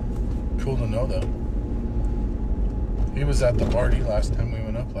either. Cool to know, though. He was at the party last time we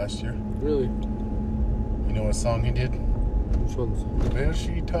went up last year. Really? You know what song he did? Which ones? Well,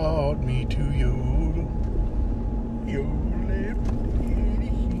 she taught me to yodel. Yodel.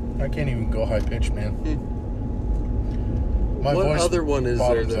 I can't even go high pitch, man. My What voice other one is there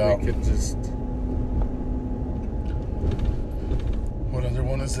bottoms that out. we could just... What other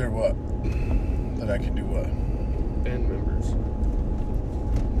one is there? What? That I could do what? band members?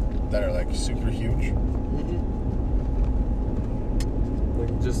 That are like super huge? Mm-hmm.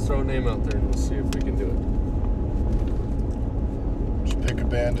 Like, just throw a name out there and we'll see if we can do it. Just pick a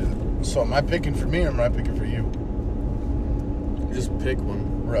band. So am I picking for me or am I picking for you? Just pick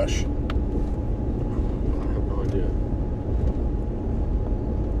one. Rush. I have no idea.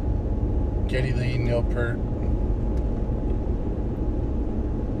 Geddy Lee, Neil Peart,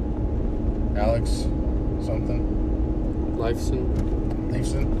 Alex something. Lifeson.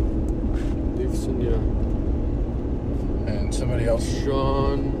 Leifson, yeah. and somebody else.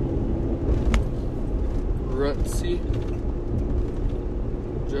 Sean Rutsey.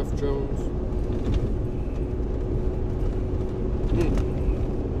 Jeff Jones.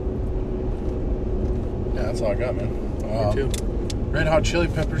 Yeah, that's all I got, man. Me too. Red Hot Chili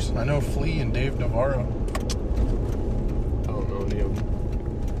Peppers. I know Flea and Dave Navarro. I don't know any of them.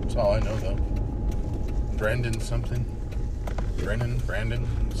 That's all I know, though. Brandon something. Brandon,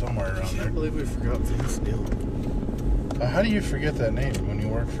 somewhere around I there. can't believe we forgot Vince Neil. How do you forget that name when you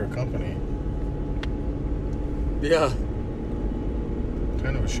work for a company? Yeah.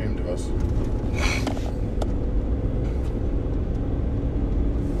 Kind of ashamed of us. A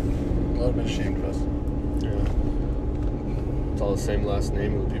little bit ashamed of us. Yeah. It's all the same last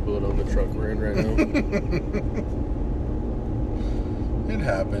name of the people that own the truck we're in right now. It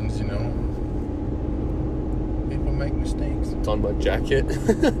happens, you know. People make mistakes. It's on my jacket.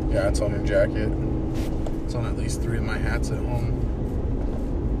 Yeah, it's on your jacket. It's on at least 3 of my hats at home.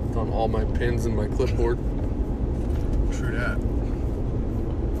 It's on all my pins and my clipboard. True that.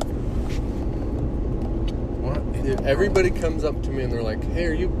 What? Dude, everybody comes up to me and they're like, "Hey,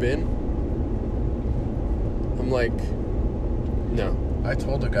 are you Ben?" I'm like, "No." I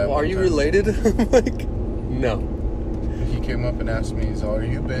told a guy. Well, are one you time- related? I'm like, "No." He came up and asked me, he's all, "Are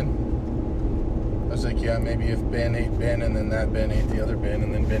you Ben?" I was like, "Yeah, maybe if Ben ate Ben and then that Ben ate the other Ben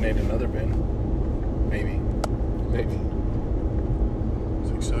and then Ben ate another Ben. Maybe." Maybe.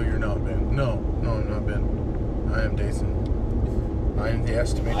 He's like, "So you're not Ben?" No, I'm not Ben. I am Dason. I am the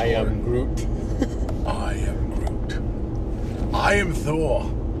estimate. I am Groot. I am Groot. I am Thor.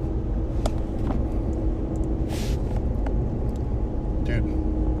 Dude,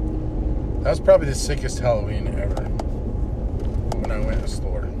 that was probably the sickest Halloween ever. When I went to the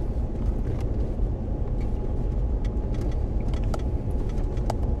store.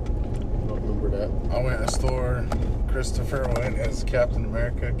 I don't remember that. I went to the store. Christopher went as Captain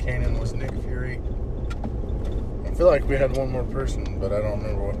America. Kanan was Nick Fury. I feel like we had one more person, but I don't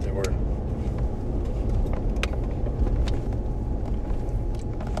remember what they were.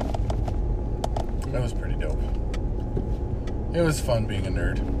 That was pretty dope. It was fun being a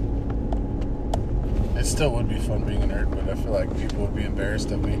nerd. It still would be fun being a nerd, but I feel like people would be embarrassed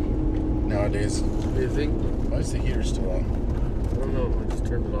of me nowadays. Do you think? Why is the heater still on? I don't know. I just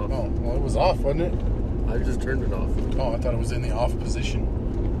turned it off. Oh, well, it was off, wasn't it? I just turned it off. Oh, I thought it was in the off position.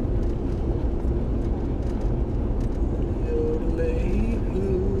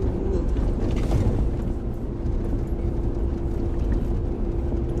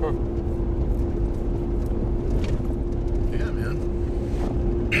 Huh. Yeah, man.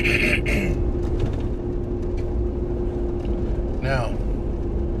 Now,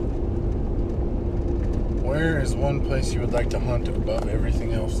 where is one place you would like to hunt above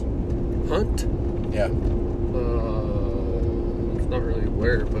everything else? Hunt? Yeah. It's not really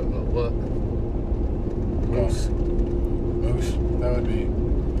where, but what? Moose. Moose. That would be.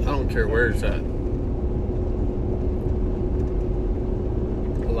 I don't care where it's at.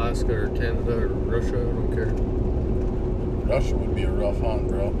 Alaska or Canada or Russia, I don't care. Russia would be a rough hunt,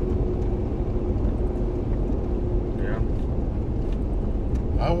 bro. Yeah.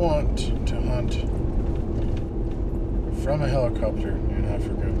 I want to hunt from a helicopter in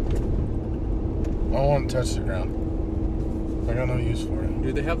Africa. I don't want to touch the ground. I got no use for it.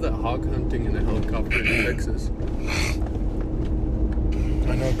 Do they have that hog hunting in a helicopter in Texas?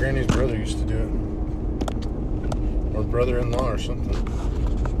 I know Granny's brother used to do it. Or brother-in-law or something.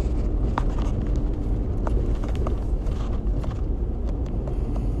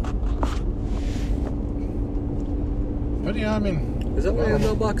 But yeah, I mean... Is that where your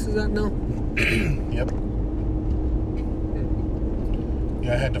mailbox is at now? Yep.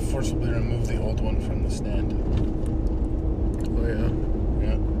 Yeah, I had to forcibly remove the old one from the stand. Oh, yeah.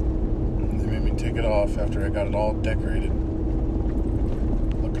 Yeah. They made me take it off after I got it all decorated.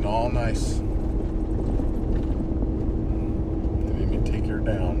 Looking all nice. They made me take her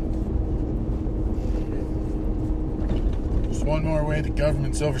down. Just one more way the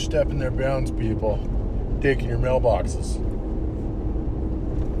government's overstepping their bounds, people. Taking your mailboxes.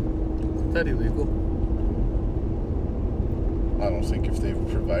 Is that illegal? I don't think if they've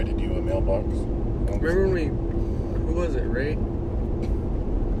provided you a mailbox. Remember when who was it, Ray?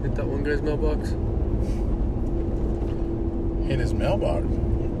 Hit that one guy's mailbox? Hit his mailbox?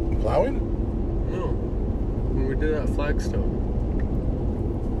 Plowing? No. When we did that Flagstone.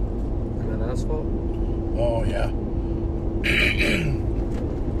 And that asphalt? Oh, yeah.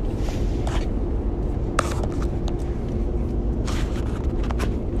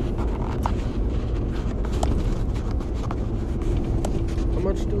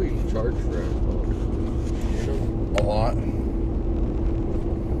 we charge for asphalt? You know? A lot.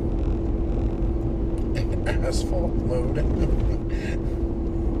 Asphalt load.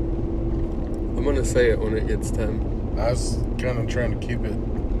 I'm gonna say it when it gets time. I was kind of trying to keep it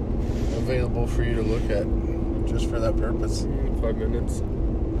available for you to look at just for that purpose. 5 minutes.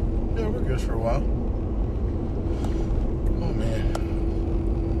 Yeah, we're good for a while. Oh, man.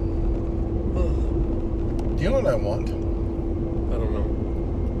 Do you know what I want? I don't know.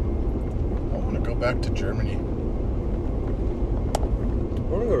 I want to go back to Germany. I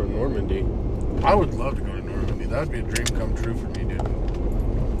want to go to Normandy. I would love to go to Normandy. That would be a dream come true for me,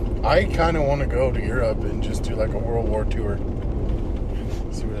 dude. I kind of want to go to Europe and just do like a World War tour.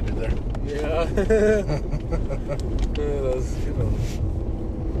 See what I did there? Yeah. Yeah, that's, you know,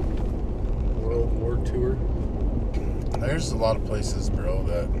 World War tour. There's a lot of places, bro,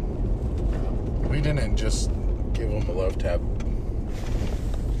 that we didn't just give them a love tap.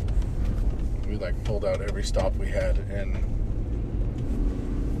 We like pulled out every stop we had and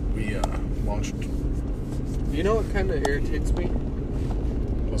we launched. You know what kind of irritates me?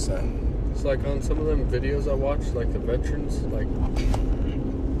 What's that? It's like on some of them videos I watch, like the veterans, like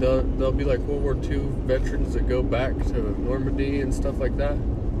they'll be like World War II veterans that go back to Normandy and stuff like that.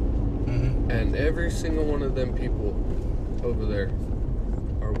 Mm-hmm. And every single one of them people over there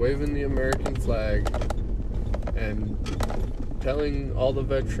are waving the American flag and telling all the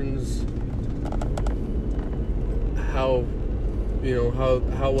veterans how, you know,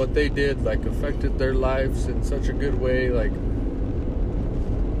 how what they did like affected their lives in such a good way. Like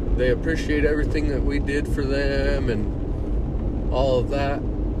they appreciate everything that we did for them and all of that.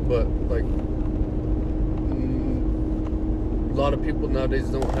 But like a lot of people nowadays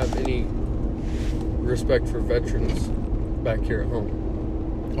don't have any respect for veterans back here at home.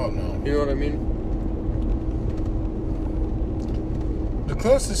 Oh, no. You know what I mean? The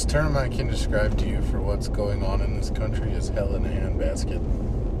closest term I can describe to you for what's going on in this country is hell in a handbasket.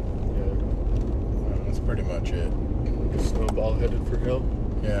 Yeah. That's pretty much it. Snowball headed for hell.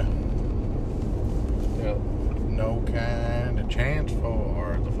 Yeah. Yeah. No kind of chance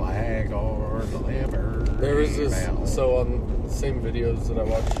for the flag or the liver. There was this, so on the same videos that I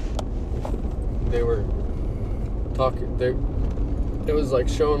watched, they were talking, it was like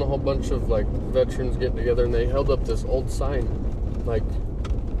showing a whole bunch of like veterans getting together and they held up this old sign, like,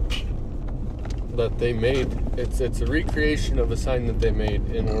 that they made. It's a recreation of a sign that they made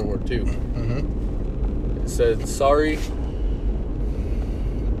in World War II. Mm-hmm. It said, sorry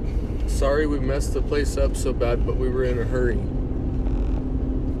we messed the place up so bad, but we were in a hurry.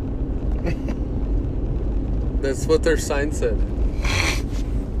 That's what their sign said.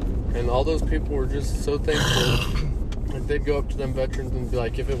 And all those people were just so thankful. Like they'd go up to them veterans and be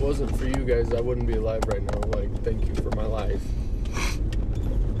like, if it wasn't for you guys, I wouldn't be alive right now. Like, thank you for my life.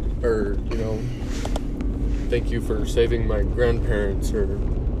 Or, you know, thank you for saving my grandparents or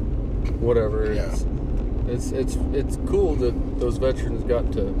whatever. Yeah. It's cool that those veterans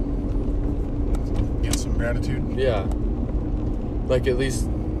got to get some gratitude. Yeah. Like at least,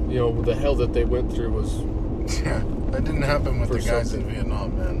 you know, the hell that they went through was. Yeah, that didn't happen with the guys in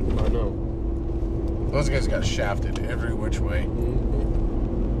Vietnam, man. I know. Those guys got shafted every which way. Mm-hmm.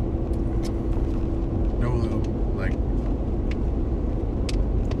 No, like,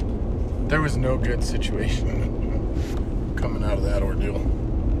 there was no good situation coming out of that ordeal.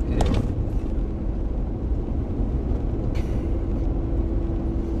 Yeah.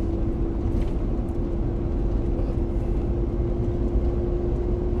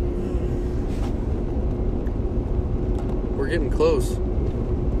 We're getting close.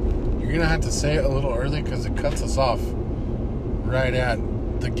 You're gonna have to say it a little early because it cuts us off right at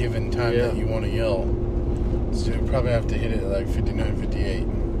the given time that you want to yell. So you probably have to hit it at like 59:58.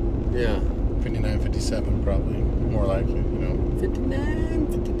 Yeah. 59:57 probably. More like it, you know. 59.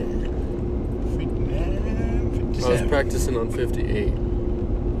 59:57. I was practicing on 58.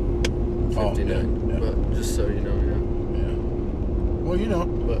 59. Yeah. But just so you know, Yeah. Well, you know.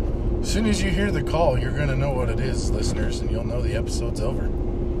 But As soon as you hear the call, you're going to know what it is, listeners, and you'll know the episode's over.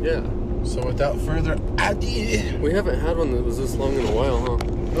 yeah. So without further ado... We haven't had one that was this long in a while, huh?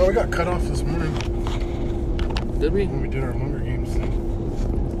 Oh, we got cut off this morning Did we? when we did our Hunger Games thing.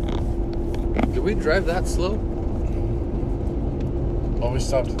 Did we drive that slow? Oh, we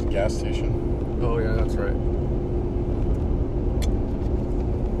stopped at the gas station. Oh, yeah, that's right.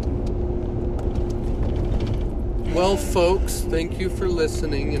 Well, folks, thank you for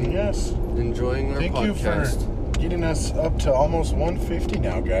listening and Yes. enjoying our Thank podcast. you for getting us up to almost 150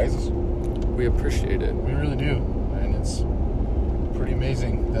 now, guys. We appreciate it. We really do. And it's pretty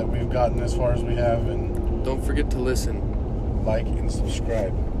amazing that we've gotten as far as we have. And Don't forget to listen. like and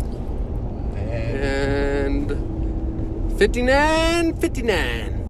subscribe. 59.59.